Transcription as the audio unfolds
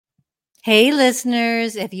Hey,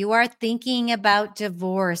 listeners, if you are thinking about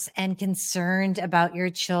divorce and concerned about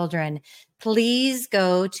your children, please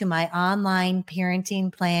go to my online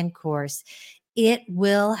parenting plan course. It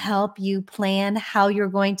will help you plan how you're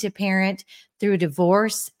going to parent through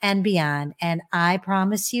divorce and beyond. And I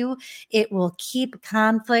promise you, it will keep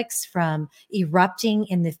conflicts from erupting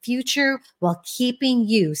in the future while keeping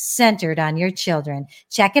you centered on your children.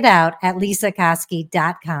 Check it out at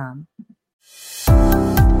lisakoski.com.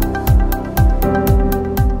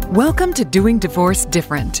 Welcome to Doing Divorce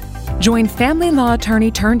Different. Join family law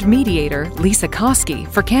attorney turned mediator Lisa Koski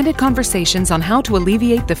for candid conversations on how to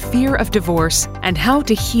alleviate the fear of divorce and how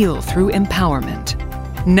to heal through empowerment.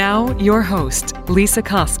 Now, your host, Lisa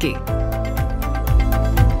Koski.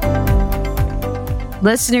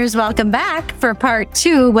 Listeners, welcome back for part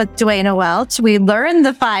 2 with Duana Welch. We learned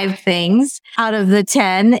the 5 things out of the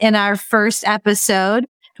 10 in our first episode.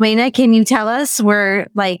 Duana, can you tell us, we're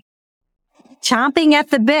chomping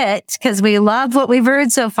at the bit because we love what we've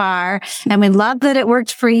heard so far and we love that it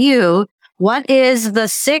worked for you. What is the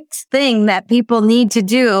 6th thing that people need to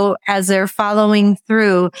do as they're following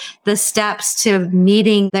through the steps to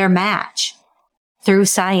meeting their match through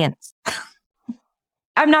science?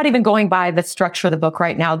 I'm not even going by the structure of the book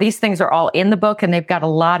right now. These things are all in the book and they've got a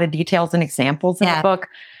lot of details and examples in the book.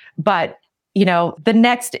 But the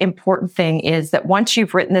next important thing is that once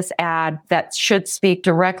you've written this ad that should speak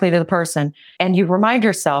directly to the person and you remind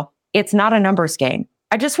yourself, it's not a numbers game.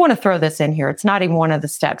 I just want to throw this in here. It's not even one of the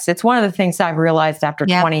steps. It's one of the things I've realized after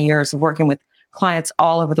 20 years of working with clients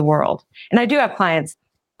all over the world. And I do have clients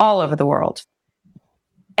all over the world.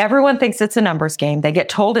 Everyone thinks it's a numbers game. They get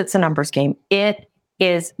told it's a numbers game. It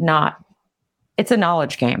is not. It's a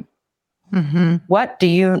knowledge game. Mm-hmm. What do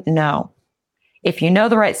you know? If you know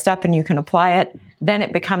the right step and you can apply it, then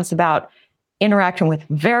it becomes about interacting with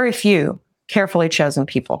very few carefully chosen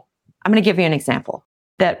people. I'm going to give you an example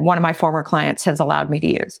that one of my former clients has allowed me to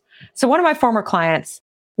use. So one of my former clients,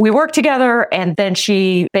 we worked together and then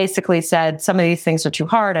she basically said, some of these things are too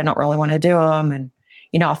hard. I don't really want to do them. And,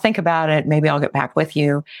 I'll think about it. Maybe I'll get back with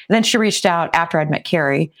you. And then she reached out after I'd met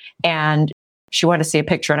Carrie and she wanted to see a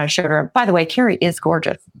picture and I showed her. By the way, Carrie is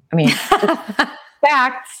gorgeous. I mean,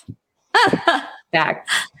 facts.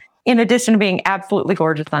 Facts. In addition to being absolutely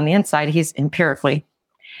gorgeous on the inside, he's empirically.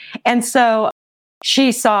 And so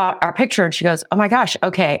she saw our picture and she goes, oh my gosh,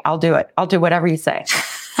 okay, I'll do it. I'll do whatever you say.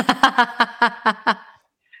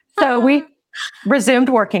 So we resumed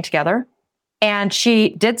working together and she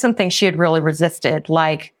did some things she had really resisted.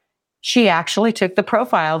 Like she actually took the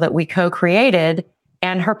profile that we co-created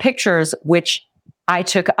and her pictures, which I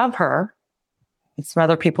took of her. Some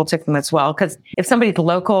other people took them as well. Because if somebody's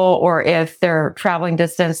local or if they're traveling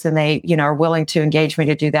distance and they, are willing to engage me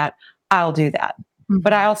to do that, I'll do that. Mm-hmm.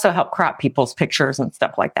 But I also help crop people's pictures and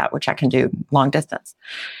stuff like that, which I can do long distance.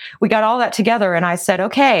 We got all that together and I said,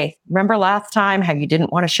 okay, remember last time how you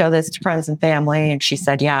didn't want to show this to friends and family? And she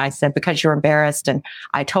said, yeah. I said, because you're embarrassed. And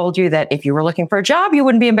I told you that if you were looking for a job, you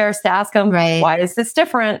wouldn't be embarrassed to ask them, right. Why is this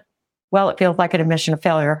different? Well, it feels like an admission of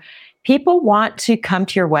failure. People want to come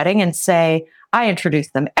to your wedding and say, I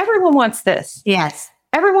introduced them. Everyone wants this. Yes.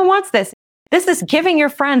 Everyone wants this. This is giving your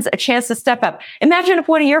friends a chance to step up. Imagine if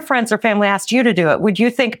one of your friends or family asked you to do it. Would you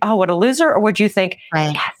think, oh, what a loser? Or would you think,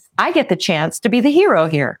 yes, I get the chance to be the hero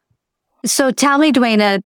here? So tell me,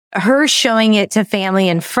 Duana, her showing it to family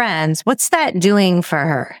and friends, what's that doing for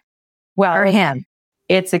her? Well, or him?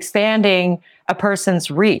 It's expanding a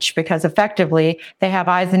person's reach because effectively they have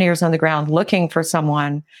eyes and ears on the ground looking for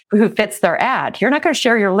someone who fits their ad. You're not going to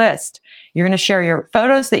share your list. You're going to share your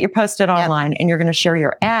photos that you posted online and you're going to share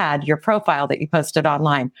your ad, your profile that you posted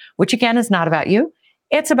online, which again is not about you.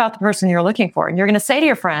 It's about the person you're looking for. And you're going to say to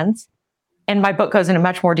your friends, and my book goes into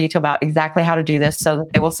much more detail about exactly how to do this so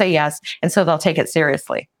that they will say yes. And so they'll take it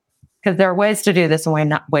seriously because there are ways to do this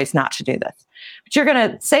and ways not to do this. But you're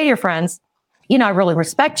going to say to your friends, I really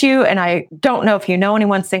respect you. And I don't know if you know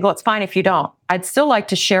anyone single. It's fine if you don't. I'd still like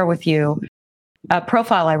to share with you a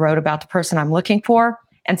profile I wrote about the person I'm looking for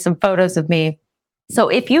and some photos of me. So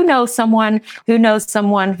if you know someone who knows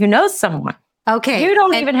someone who knows someone, okay, you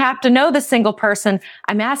don't even have to know the single person.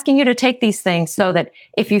 I'm asking you to take these things so that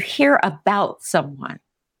if you hear about someone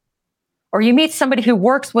or you meet somebody who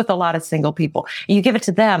works with a lot of single people, you give it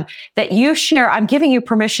to them that you share. I'm giving you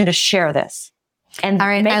permission to share this. And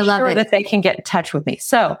make sure that they can get in touch with me.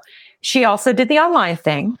 So she also did the online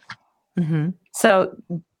thing. Mm-hmm. So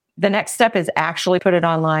the next step is actually put it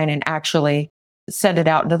online and actually send it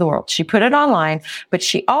out into the world. She put it online, but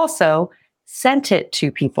she also sent it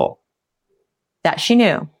to people that she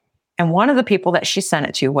knew. And one of the people that she sent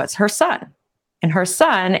it to was her son. and her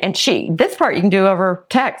son, and this part you can do over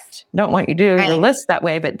text. Don't want you to do your list that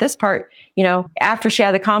way, but this part, after she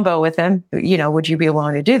had the combo with him, would you be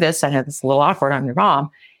willing to do this? I know this is a little awkward. I'm your mom.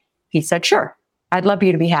 He said, sure. I'd love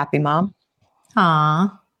you to be happy, Mom.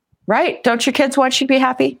 Aw. Right? Don't your kids want you to be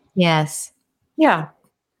happy? Yes. Yeah.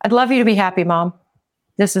 I'd love you to be happy, Mom.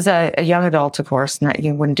 This is a young adult, of course.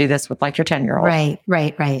 You wouldn't do this with like your 10-year-old.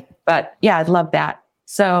 Right. But yeah, I'd love that.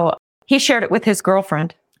 So he shared it with his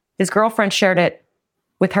girlfriend. His girlfriend shared it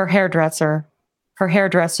with her hairdresser. Her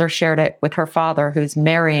hairdresser shared it with her father, who's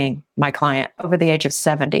marrying my client over the age of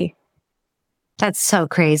 70. That's so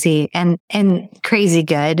crazy and crazy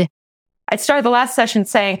good. I started the last session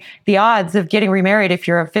saying the odds of getting remarried if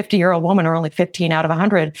you're a 50-year-old woman are only 15 out of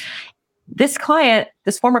 100. This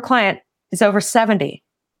former client, is over 70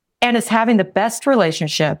 and is having the best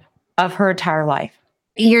relationship of her entire life.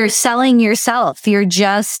 You're selling yourself. You're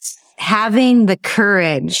just having the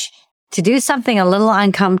courage to do something a little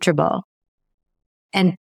uncomfortable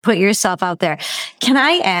and put yourself out there. Can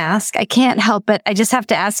I ask? I can't help it. I just have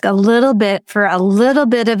to ask a little bit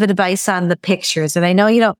of advice on the pictures. And I know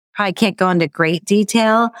you probably can't go into great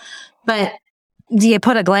detail, but do you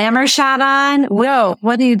put a glamour shot on? No.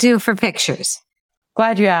 What do you do for pictures?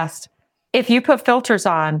 Glad you asked. If you put filters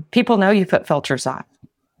on, people know you put filters on.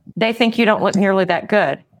 They think you don't look nearly that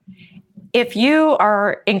good. If you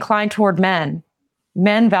are inclined toward men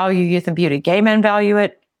value youth and beauty. Gay men value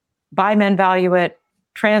it. Bi men value it.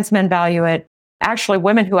 Trans men value it. Actually,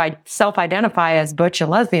 women who self-identify as butch and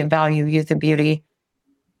lesbian value youth and beauty,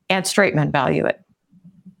 and straight men value it.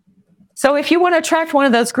 So if you want to attract one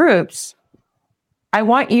of those groups, I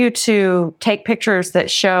want you to take pictures that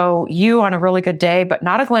show you on a really good day, but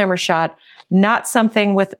not a glamour shot, not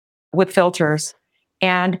something with filters.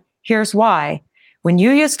 And here's why. When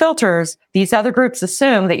you use filters, these other groups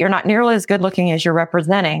assume that you're not nearly as good looking as you're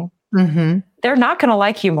representing. Mm-hmm. They're not going to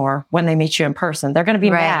like you more when they meet you in person. They're going to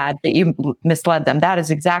be mad that you misled them. That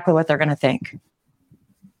is exactly what they're going to think.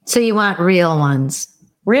 So you want real ones.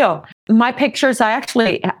 Real. My pictures, I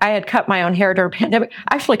had cut my own hair during the pandemic.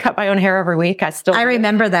 I actually cut my own hair every week. I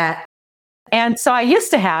remember that. And so I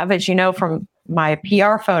used to have, as you know, from my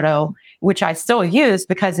PR photo, which I still use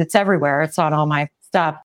because it's everywhere. It's on all my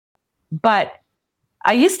stuff. But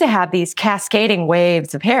I used to have these cascading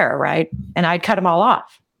waves of hair, right? And I'd cut them all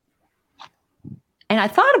off. And I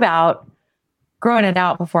thought about growing it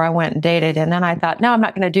out before I went and dated. And then I thought, no, I'm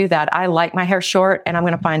not going to do that. I like my hair short and I'm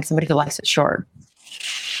going to find somebody who likes it short.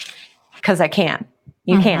 Because I can.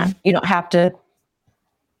 You can. You don't have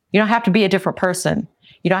to be a different person.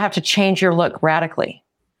 You don't have to change your look radically.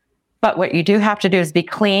 But what you do have to do is be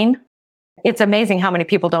clean. It's amazing how many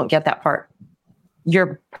people don't get that part.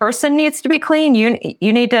 Your person needs to be clean.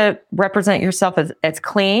 You need to represent yourself as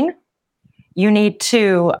clean. You need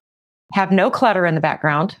to have no clutter in the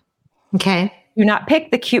background. Okay. Do not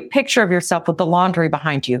pick the cute picture of yourself with the laundry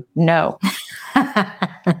behind you. No.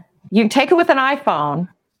 You can take it with an iPhone.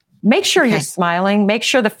 Make sure you're smiling. Make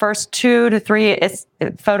sure the first 2 to 3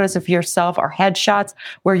 photos of yourself are headshots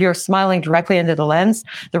where you're smiling directly into the lens.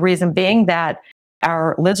 The reason being that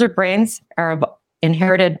our lizard brains, our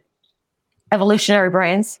inherited evolutionary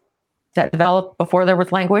brains that developed before there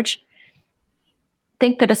was language,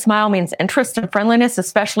 think that a smile means interest and friendliness,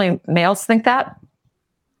 especially males think that.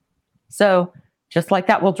 So just like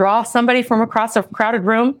that will draw somebody from across a crowded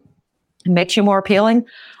room and makes you more appealing.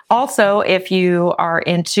 Also, if you are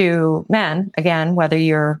into men, again, whether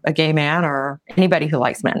you're a gay man or anybody who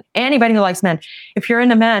likes men, if you're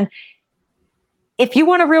into men, if you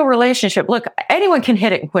want a real relationship, look, anyone can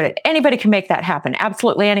hit it and quit it. Anybody can make that happen.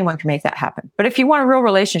 Absolutely anyone can make that happen. But if you want a real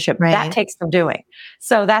relationship, that takes some doing.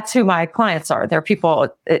 So that's who my clients are. They're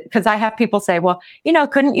people, because I have people say, well,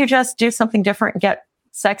 couldn't you just do something different and get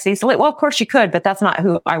sex easily? Well, of course you could, but that's not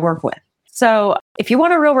who I work with. So if you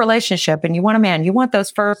want a real relationship and you want a man, you want those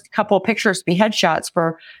first couple of pictures to be headshots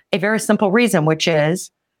for a very simple reason, which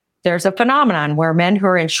is there's a phenomenon where men who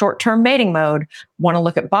are in short-term mating mode want to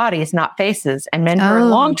look at bodies, not faces. And men who are in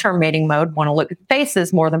long-term mating mode want to look at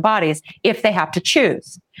faces more than bodies if they have to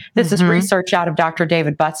choose. This is research out of Dr.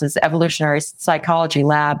 David Butz's evolutionary psychology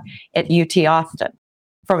lab at UT Austin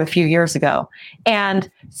from a few years ago. And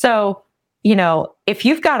so, if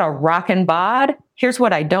you've got a rockin' bod, here's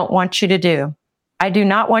what I don't want you to do. I do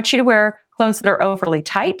not want you to wear clothes that are overly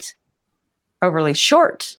tight, overly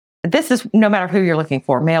short. This is no matter who you're looking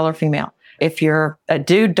for, male or female. If you're a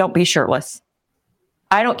dude, don't be shirtless.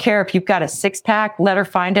 I don't care if you've got a 6-pack, let her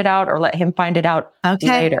find it out or let him find it out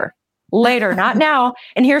later. Later, not now.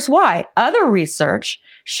 And here's why. Other research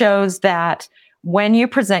shows that when you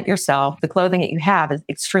present yourself, the clothing that you have is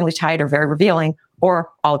extremely tight or very revealing or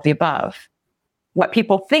all of the above. what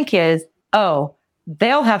people think is, oh,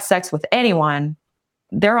 they'll have sex with anyone.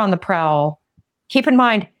 They're on the prowl. Keep in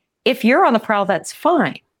mind, if you're on the prowl, that's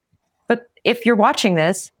fine. But if you're watching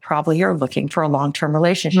this, probably you're looking for a long-term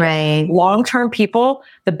relationship. Right. Long-term people,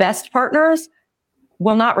 the best partners,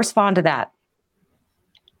 will not respond to that.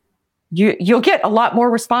 You'll get a lot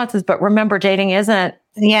more responses, but remember, dating isn't.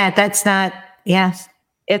 Yeah, that's not. Yes.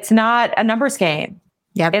 It's not a numbers game.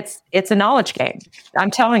 Yep. It's a knowledge game.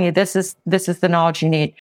 I'm telling you, this is the knowledge you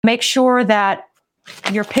need. Make sure that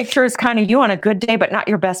your picture is kind of you on a good day, but not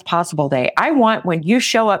your best possible day. I want when you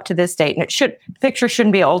show up to this date, and picture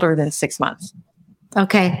shouldn't be older than 6 months.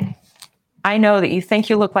 Okay. I know that you think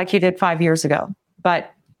you look like you did 5 years ago,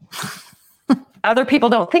 but other people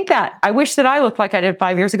don't think that. I wish that I looked like I did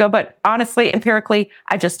 5 years ago, but honestly, empirically,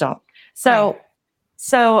 I just don't. So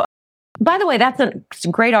by the way, that's a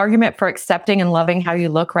great argument for accepting and loving how you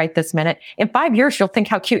look right this minute. In 5 years, you'll think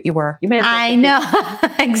how cute you were. You may as well I know.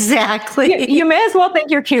 Exactly. You may as well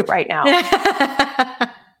think you're cute right now.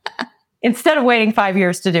 Instead of waiting 5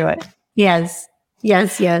 years to do it. Yes.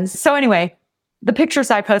 Yes. Yes. So anyway, the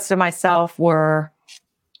pictures I posted myself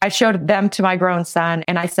I showed them to my grown son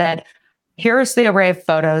and I said, here's the array of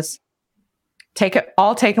photos.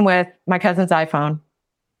 All taken with my cousin's iPhone.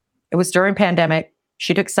 It was during pandemic.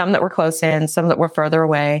 She took some that were close in, some that were further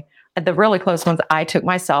away. And the really close ones I took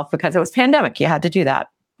myself because it was pandemic. You had to do that.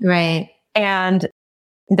 Right. And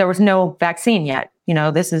there was no vaccine yet. You know,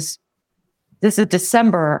 this is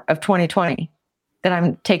December of 2020 that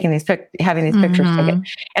I'm having these pictures taken.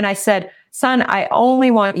 And I said, son, I only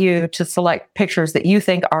want you to select pictures that you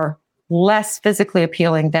think are less physically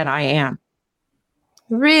appealing than I am.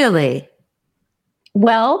 Really?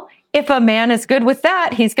 Well, if a man is good with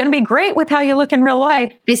that, he's going to be great with how you look in real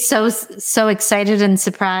life. Be so excited and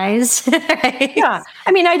surprised. Right? Yeah.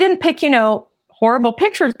 I mean, I didn't pick, horrible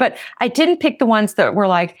pictures, but I didn't pick the ones that were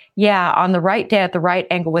like, yeah, on the right day at the right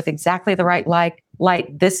angle with exactly the right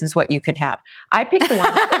light, this is what you could have. I picked the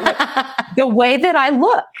ones that the way that I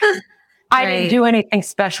look. I didn't do anything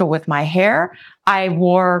special with my hair. I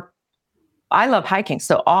love hiking.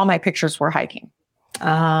 So all my pictures were hiking.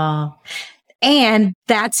 Oh, and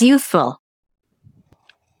that's youthful.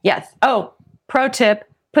 Yes. Oh, pro tip,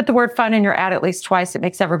 put the word fun in your ad at least twice. It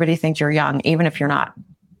makes everybody think you're young, even if you're not.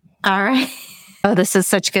 All right. Oh, this is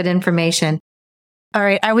such good information. All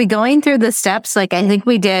right. Are we going through the steps? Like, I think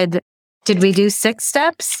we did we do 6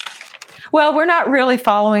 steps? Well, we're not really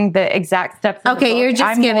following the exact steps. Okay. You're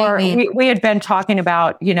just giving me. We had been talking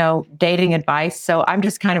about, dating advice. So I'm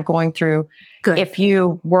just kind of going through. Good. If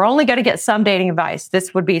you were only going to get some dating advice,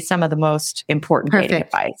 this would be some of the most important dating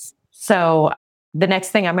advice. So the next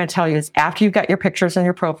thing I'm going to tell you is after you've got your pictures and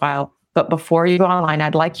your profile, but before you go online,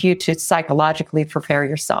 I'd like you to psychologically prepare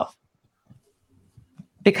yourself.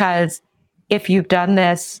 Because if you've done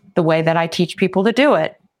this the way that I teach people to do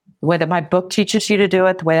it, the way that my book teaches you to do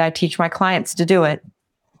it, the way that I teach my clients to do it,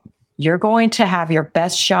 you're going to have your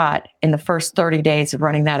best shot in the first 30 days of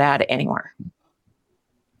running that ad anywhere.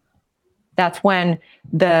 That's when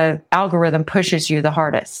the algorithm pushes you the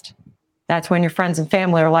hardest. That's when your friends and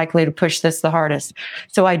family are likely to push this the hardest.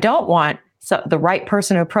 So I don't want the right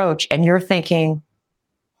person to approach and you're thinking,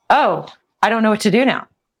 oh, I don't know what to do now.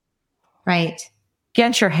 Right.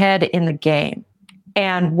 Get your head in the game.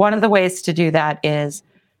 And one of the ways to do that is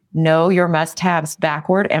know your must-haves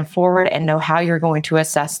backward and forward and know how you're going to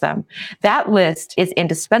assess them. That list is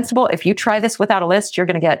indispensable. If you try this without a list, you're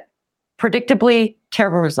going to get predictably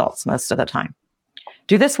terrible results most of the time.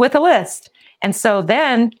 Do this with a list. And so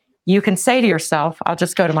then you can say to yourself, I'll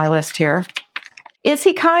just go to my list here. Is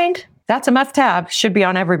he kind? That's a must-have. Should be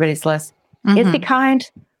on everybody's list. Is he kind?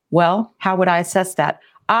 Well, how would I assess that?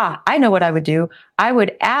 I know what I would do. I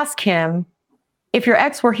would ask him, if your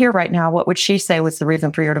ex were here right now, what would she say was the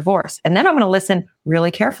reason for your divorce? And then I'm going to listen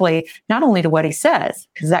really carefully, not only to what he says,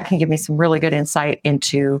 because that can give me some really good insight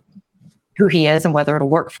into who he is and whether it'll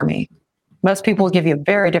work for me. Most people will give you a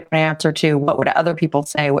very different answer to what would other people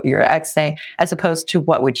say, what your ex say, as opposed to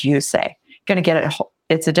what would you say. Going to get it.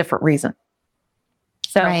 It's a different reason.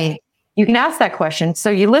 So you can ask that question. So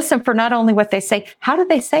you listen for not only what they say, how do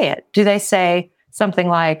they say it? Do they say something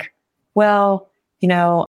like, well,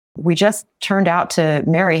 we just turned out to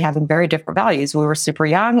marry having very different values. We were super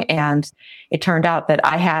young and it turned out that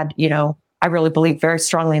I had, I really believed very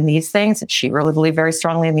strongly in these things and she really believed very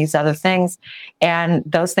strongly in these other things. And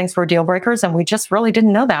those things were deal breakers. And we just really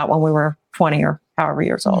didn't know that when we were 20 or however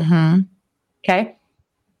years old. Okay.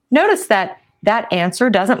 Notice that answer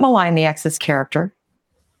doesn't malign the ex's character.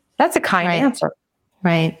 That's a kind answer.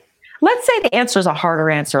 Right. Let's say the answer is a harder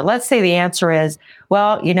answer. Let's say the answer is,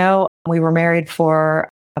 well, we were married for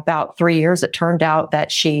about 3 years, it turned out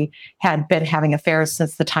that she had been having affairs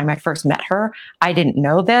since the time I first met her. I didn't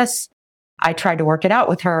know this. I tried to work it out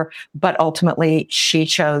with her, but ultimately she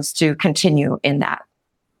chose to continue in that.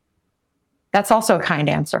 That's also a kind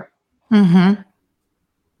answer. Mm-hmm.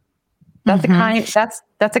 That's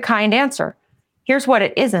a kind answer. Here's what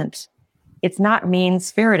it isn't. It's not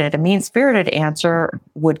mean-spirited. A mean-spirited answer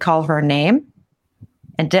would call her a name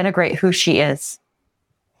and denigrate who she is.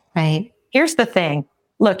 Right. Here's the thing.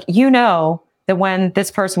 Look, you know that when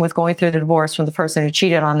this person was going through the divorce from the person who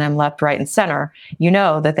cheated on them left, right, and center, you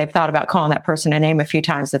know that they've thought about calling that person a name a few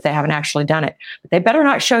times, that they haven't actually done it. But they better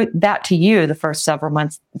not show that to you the first several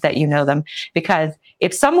months that you know them, because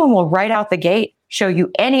if someone will right out the gate show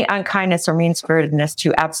you any unkindness or mean-spiritedness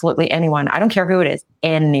to absolutely anyone, I don't care who it is,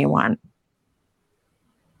 anyone,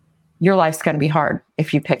 your life's going to be hard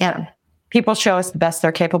if you pick them. People show us the best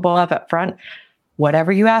they're capable of up front.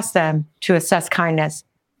 Whatever you ask them to assess kindness,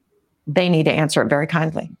 they need to answer it very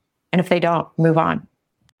kindly. And if they don't, move on.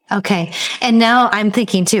 Okay. And now I'm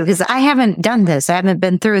thinking too, because I haven't done this. I haven't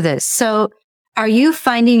been through this. So are you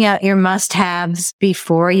finding out your must-haves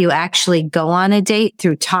before you actually go on a date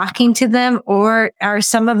through talking to them? Or are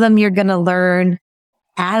some of them you're going to learn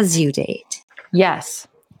as you date? Yes.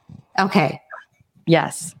 Okay.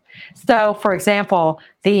 Yes. So for example,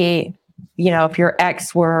 if your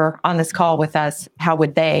ex were on this call with us, how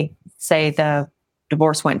would they say the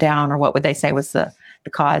divorce went down, or what would they say was the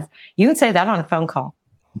cause? You can say that on a phone call.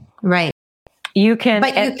 Right. You can.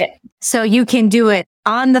 So you can do it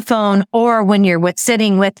on the phone, or when you're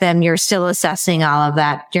sitting with them, you're still assessing all of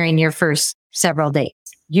that during your first several dates.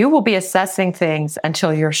 You will be assessing things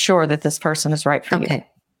until you're sure that this person is right for you.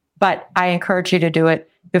 But I encourage you to do it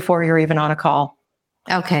before you're even on a call.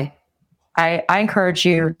 Okay. I encourage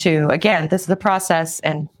you to, again, this is the process,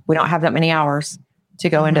 and we don't have that many hours to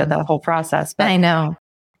go into the whole process. But, I know.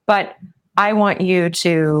 But I want you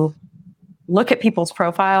to look at people's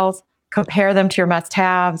profiles, compare them to your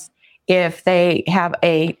must-haves. If they have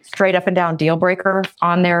a straight up and down deal breaker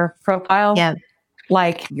on their profile,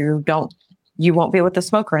 like you won't be with a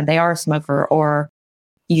smoker and they are a smoker, or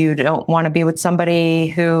you don't want to be with somebody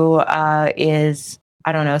who is,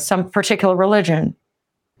 I don't know, some particular religion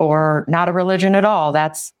or not a religion at all.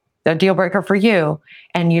 That's the deal breaker for you.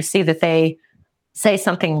 And you see that they say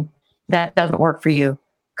something that doesn't work for you.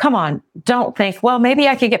 Come on, don't think, well, maybe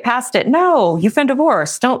I could get past it. No, you've been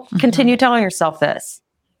divorced. Don't continue telling yourself this.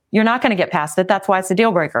 You're not going to get past it. That's why it's a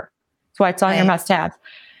deal breaker. That's why it's on your must-have.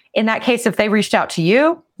 In that case, if they reached out to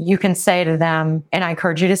you, you can say to them, and I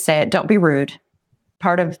encourage you to say it, don't be rude.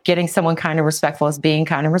 Part of getting someone kind and respectful is being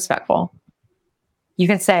kind and respectful. You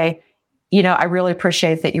can say, I really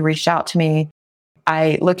appreciate that you reached out to me.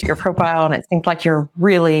 I looked at your profile and it seemed like you're a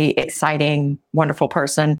really exciting, wonderful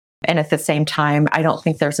person. And at the same time, I don't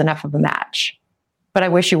think there's enough of a match, but I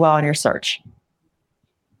wish you well in your search.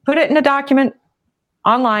 Put it in a document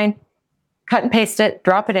online, cut and paste it,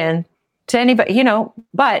 drop it in to anybody,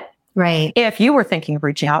 but if you were thinking of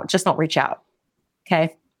reaching out, just don't reach out.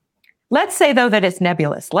 Okay. Let's say though that it's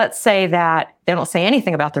nebulous. Let's say that they don't say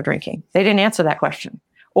anything about their drinking. They didn't answer that question.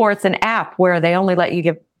 Or it's an app where they only let you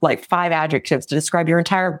give like 5 adjectives to describe your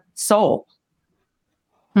entire soul.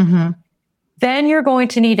 Then you're going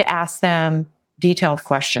to need to ask them detailed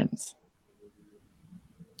questions.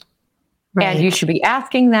 And you should be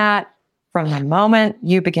asking that from the moment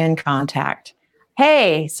you begin contact.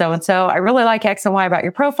 Hey, so-and-so, I really like X and Y about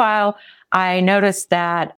your profile. I noticed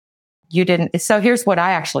that you didn't. So here's what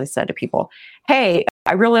I actually said to people. Hey,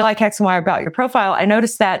 I really like X and Y about your profile. I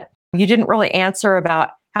noticed that you didn't really answer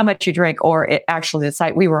about how much you drink, or actually the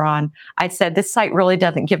site we were on. I said, this site really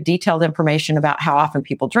doesn't give detailed information about how often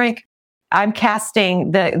people drink. I'm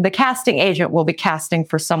casting, the casting agent will be casting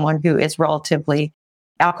for someone who is relatively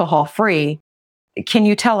alcohol free. Can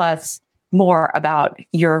you tell us more about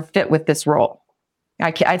your fit with this role?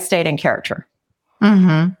 I stayed in character.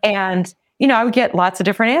 And, I would get lots of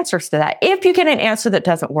different answers to that. If you get an answer that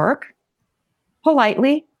doesn't work,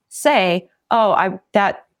 politely say,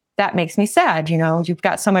 that makes me sad. You've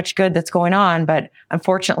got so much good that's going on, but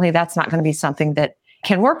unfortunately, that's not going to be something that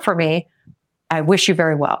can work for me. I wish you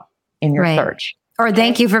very well in your search. Or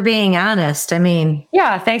thank you for being honest. I mean,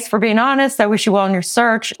 thanks for being honest. I wish you well in your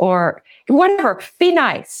search, or whatever. Be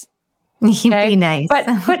nice. Okay? Be nice. But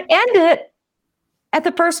end it at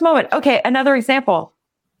the first moment. Okay, another example.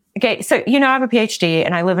 Okay, so I have a PhD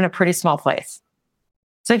and I live in a pretty small place.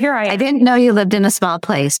 So here I am. I didn't know you lived in a small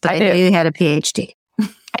place, but I knew you had a PhD.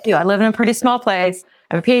 I do. I live in a pretty small place.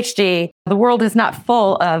 I have a PhD. The world is not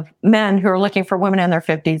full of men who are looking for women in their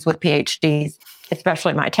 50s with PhDs,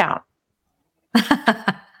 especially in my town.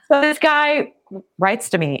 So this guy writes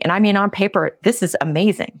to me, and I mean, on paper, this is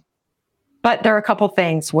amazing. But there are a couple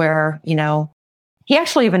things where, he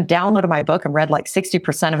actually even downloaded my book and read like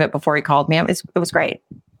 60% of it before he called me. It was great.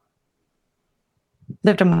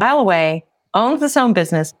 Lived a mile away, owns his own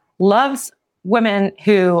business, loves women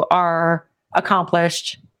who are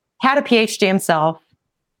accomplished, had a PhD himself.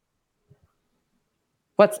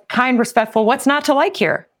 What's kind, respectful, what's not to like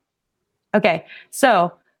here? Okay,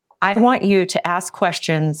 so I want you to ask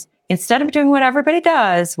questions instead of doing what everybody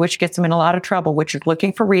does, which gets them in a lot of trouble, which is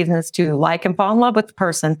looking for reasons to like and fall in love with the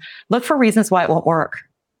person. Look for reasons why it won't work.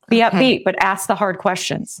 Be upbeat, but ask the hard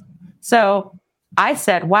questions. So I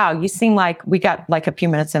said, wow, you seem like, we got like a few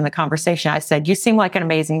minutes in the conversation. I said, you seem like an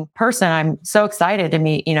amazing person. I'm so excited to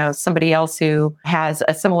meet, somebody else who has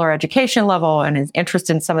a similar education level and is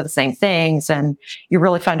interested in some of the same things. And you're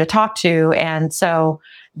really fun to talk to. And so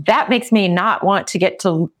that makes me not want to get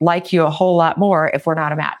to like you a whole lot more if we're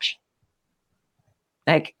not a match.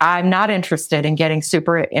 Like, I'm not interested in getting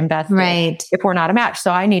super invested if we're not a match.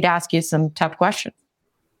 So I need to ask you some tough questions.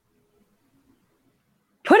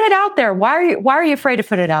 Put it out there. Why are you afraid to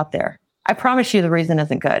put it out there? I promise you the reason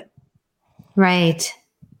isn't good. Right.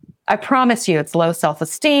 I promise you it's low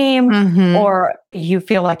self-esteem, or you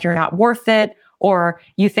feel like you're not worth it, or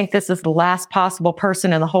you think this is the last possible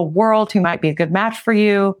person in the whole world who might be a good match for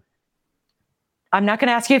you. I'm not going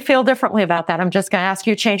to ask you to feel differently about that. I'm just going to ask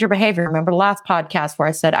you to change your behavior. Remember the last podcast where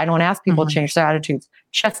I said, I don't ask people to change their attitudes,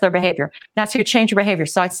 just their behavior. And ask you to change your behavior.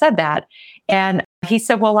 So I said that. And he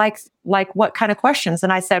said, well, like what kind of questions?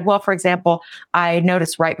 And I said, well, for example, I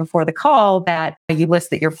noticed right before the call that you list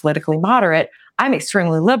that you're politically moderate. I'm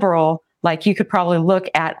extremely liberal. Like, you could probably look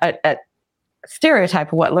at a stereotype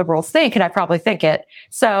of what liberals think, and I probably think it.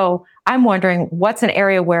 So I'm wondering, what's an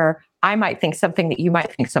area where I might think something that you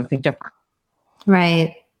might think something different?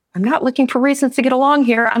 Right. I'm not looking for reasons to get along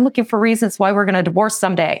here. I'm looking for reasons why we're going to divorce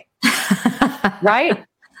someday. Right?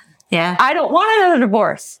 Yeah. I don't want another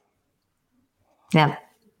divorce. Yeah.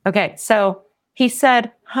 Okay. So he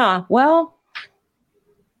said, well,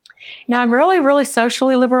 now I'm really, really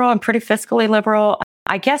socially liberal. I'm pretty fiscally liberal.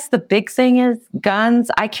 I guess the big thing is guns.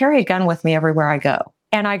 I carry a gun with me everywhere I go.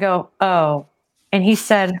 And I go, oh. And he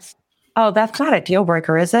said, oh, that's not a deal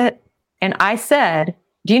breaker, is it? And I said,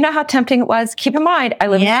 do you know how tempting it was? Keep in mind, I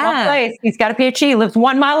live in a small place. He's got a PhD. He lives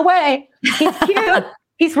 1 mile away. He's cute.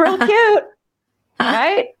 He's real cute.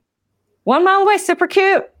 Right? 1 mile away, super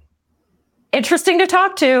cute. Interesting to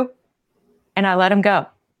talk to. And I let him go.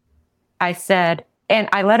 I said, and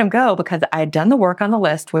I let him go because I had done the work on the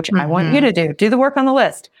list, which I want you to do. Do the work on the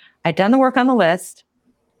list. I'd done the work on the list.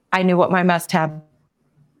 I knew what my must-have,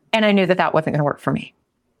 and I knew that wasn't going to work for me.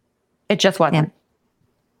 It just wasn't. Yeah.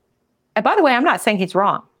 And by the way, I'm not saying he's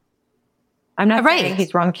wrong. I'm not saying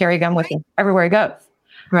he's wrong to carry a gun with him everywhere he goes.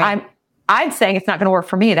 Right. I'm saying it's not going to work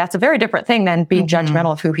for me. That's a very different thing than being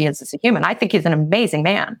judgmental of who he is as a human. I think he's an amazing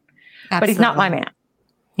man, but he's not my man.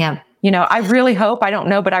 Yeah. I really hope, I don't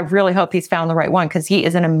know, but I really hope he's found the right one, because he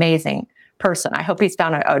is an amazing person. I hope he's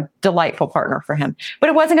found a delightful partner for him, but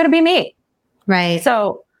it wasn't going to be me. Right.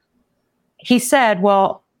 So he said,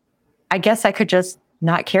 well, I guess I could just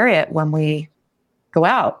not carry it when we go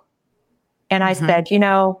out. And I said,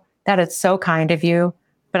 that is so kind of you,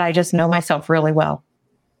 but I just know myself really well.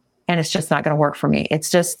 And it's just not going to work for me. It's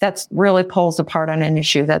just, that's really pulls apart on an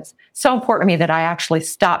issue that's so important to me that I actually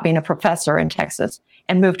stopped being a professor in Texas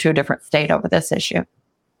and moved to a different state over this issue.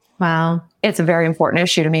 Wow. It's a very important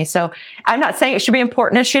issue to me. So I'm not saying it should be an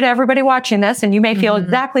important issue to everybody watching this, and you may feel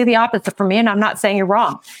exactly the opposite from me, and I'm not saying you're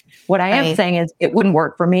wrong. What I am saying is it wouldn't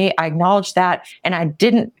work for me. I acknowledge that, and I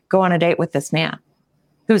didn't go on a date with this man,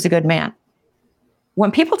 who's a good man. When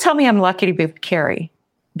people tell me I'm lucky to be with Carrie,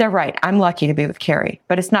 they're right. I'm lucky to be with Carrie,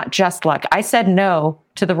 but it's not just luck. I said no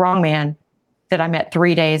to the wrong man that I met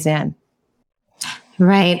 3 days in.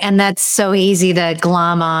 Right. And that's so easy to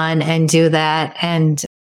glom on and do that. And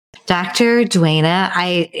Dr.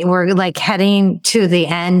 Duana, we're like heading to the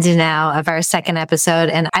end now of our second episode,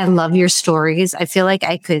 and I love your stories. I feel like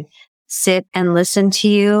I could sit and listen to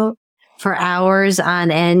you for hours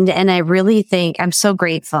on end. And I really think I'm so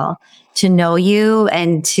grateful to know you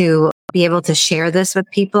and to be able to share this with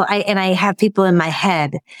people. I have people in my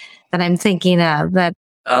head that I'm thinking of that,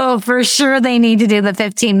 oh, for sure they need to do the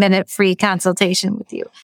 15-minute free consultation with you.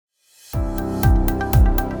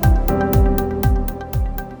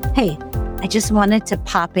 Hey, I just wanted to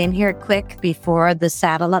pop in here quick before the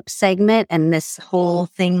Saddle Up segment and this whole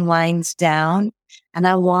thing winds down. And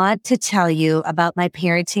I want to tell you about my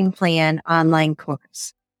Parenting Plan online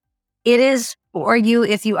course. It is for you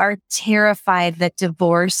if you are terrified that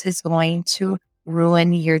divorce is going to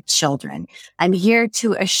ruin your children. I'm here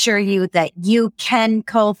to assure you that you can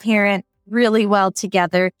co-parent really well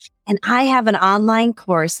together. And I have an online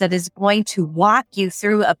course that is going to walk you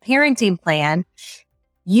through a parenting plan.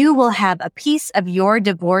 You will have a piece of your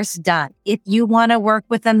divorce done. If you want to work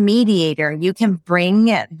with a mediator, you can bring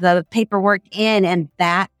the paperwork in and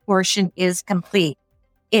that portion is complete.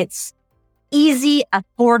 It's easy,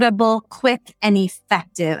 affordable, quick, and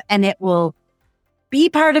effective. And it will be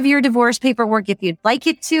part of your divorce paperwork if you'd like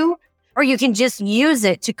it to, or you can just use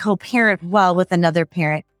it to co-parent well with another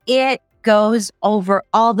parent. It goes over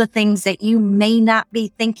all the things that you may not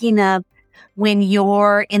be thinking of when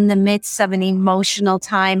you're in the midst of an emotional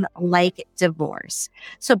time like divorce.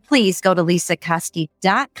 So please go to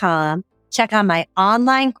lisakoski.com, check on my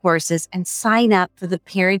online courses, and sign up for the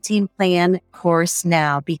parenting plan course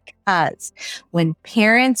now, because when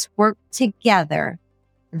parents work together,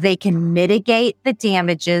 they can mitigate the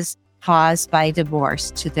damages caused by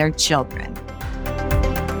divorce to their children.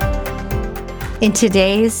 In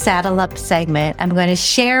today's Saddle Up segment, I'm going to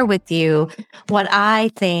share with you what I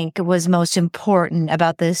think was most important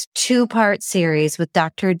about this 2-part series with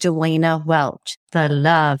Dr. Duana Welch, the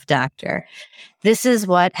Love Doctor. This is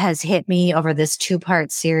what has hit me over this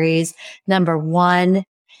 2-part series. Number 1,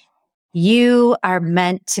 you are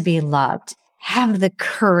meant to be loved. Have the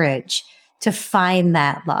courage to find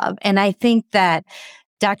that love. And I think that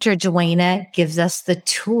Dr. Duana gives us the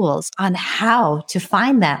tools on how to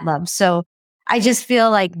find that love. So I just feel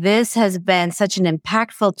like this has been such an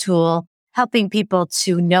impactful tool, helping people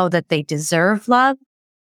to know that they deserve love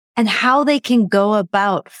and how they can go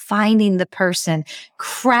about finding the person,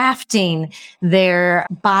 crafting their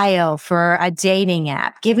bio for a dating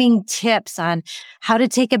app, giving tips on how to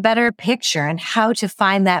take a better picture and how to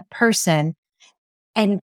find that person,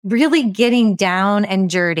 and really getting down and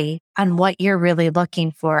dirty on what you're really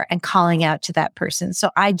looking for and calling out to that person. So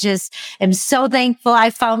I just am so thankful I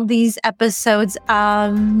found these episodes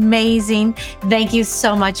amazing. Thank you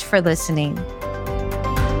so much for listening.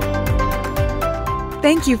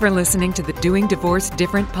 Thank you for listening to the Doing Divorce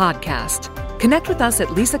Different podcast. Connect with us at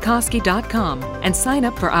lisakoski.com and sign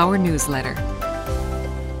up for our newsletter.